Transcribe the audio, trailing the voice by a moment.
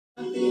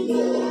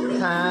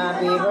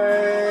Happy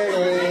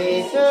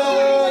birthday to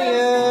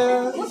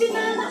you.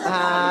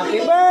 Happy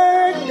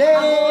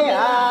birthday,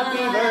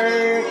 happy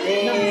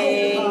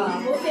birthday.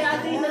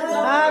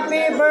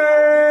 Happy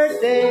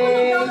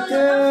birthday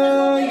to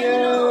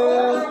you.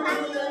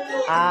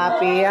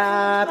 Happy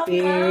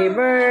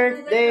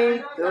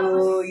birthday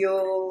to you.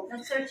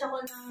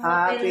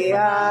 Happy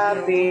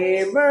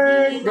birthday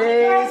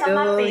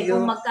to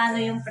you.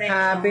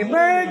 Happy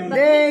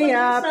birthday,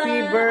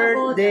 happy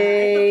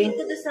birthday.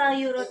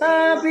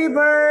 Happy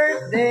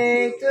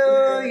birthday to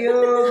you.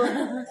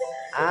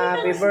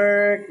 Happy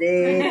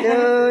birthday to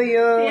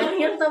you.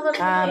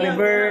 Happy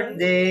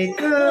birthday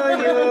to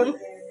you.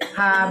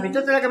 Happy, ito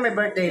talaga may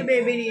birthday.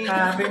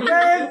 Happy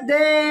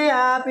birthday,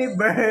 happy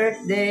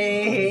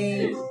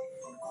birthday.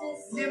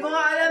 Hindi mo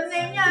nga alam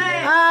name niya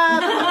eh.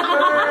 Happy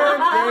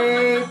birthday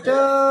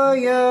to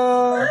you.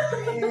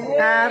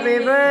 Happy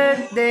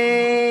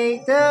birthday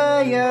to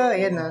you.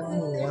 Ayan na.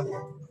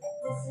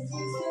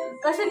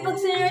 Kasi pag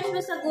sinerge mo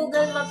sa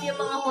Google Map yung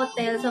mga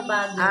hotel sa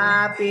Baguio,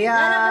 Happy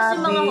lalabas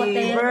yung mga hotel na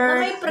may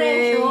birthday.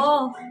 presyo.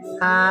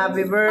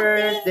 Happy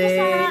birthday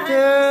Pag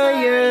to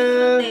you.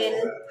 hotel,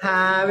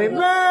 Happy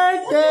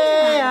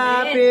birthday,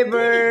 happy may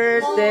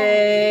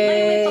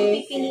birthday.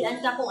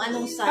 pagpipilian ka kung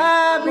anong site.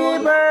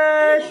 Happy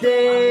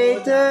birthday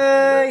to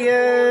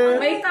you.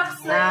 May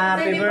tax na.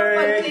 Happy Hindi mo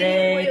pag-click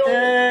birthday mo to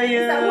yung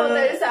you. isang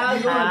hotel sa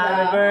Agoda.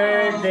 Happy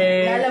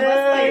birthday Lalabas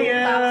to pa yung you.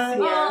 tax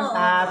niya.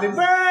 Happy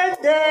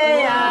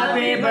birthday,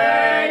 happy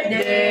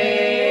birthday.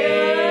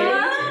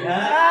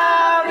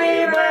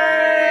 Happy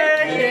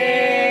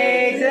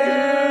birthday to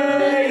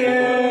you.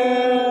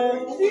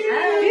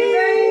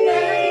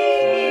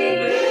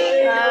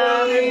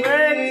 Happy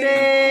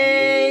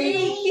birthday.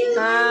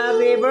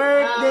 Happy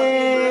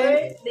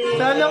birthday.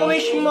 So, anong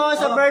wish mo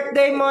sa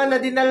birthday mo na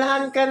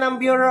dinalhan ka ng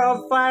Bureau of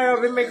Fire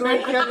of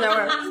Immigration?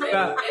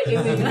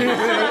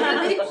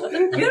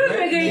 Pure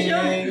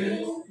immigration.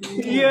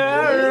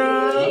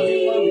 Yeah.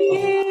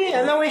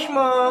 Anong wish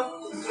mo?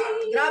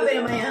 Grabe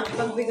naman yan.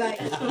 Pagbigay.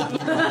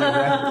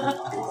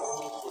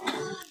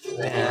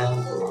 Ayan.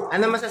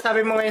 Ano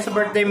masasabi mo ngayon sa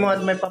birthday mo at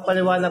may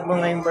papaliwanag mo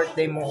ngayong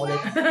birthday mo ulit?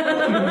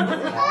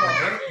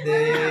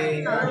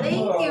 Birthday.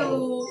 Thank you.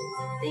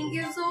 Thank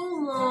you so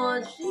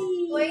much.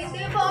 24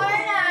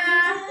 na.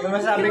 Ano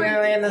masasabi nga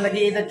ngayon na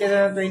nag-iedad ka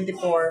na ng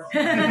 24?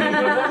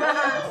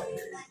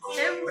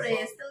 Siyempre,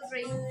 still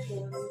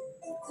grateful.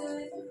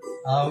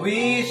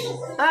 Wish!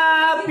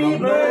 Happy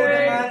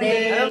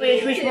birthday! Ano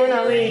wish mo na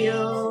wish?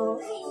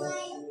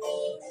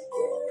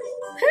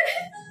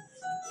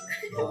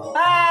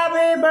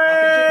 Happy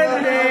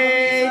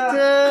birthday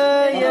to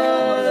you!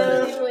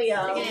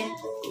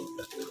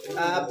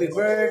 Happy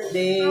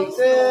birthday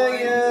to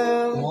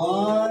you!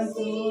 1,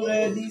 2,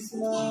 ready,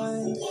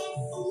 smile.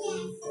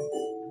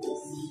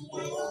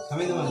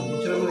 Kami naman,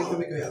 picture mo rin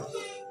kami kuya.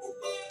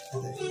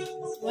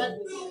 What?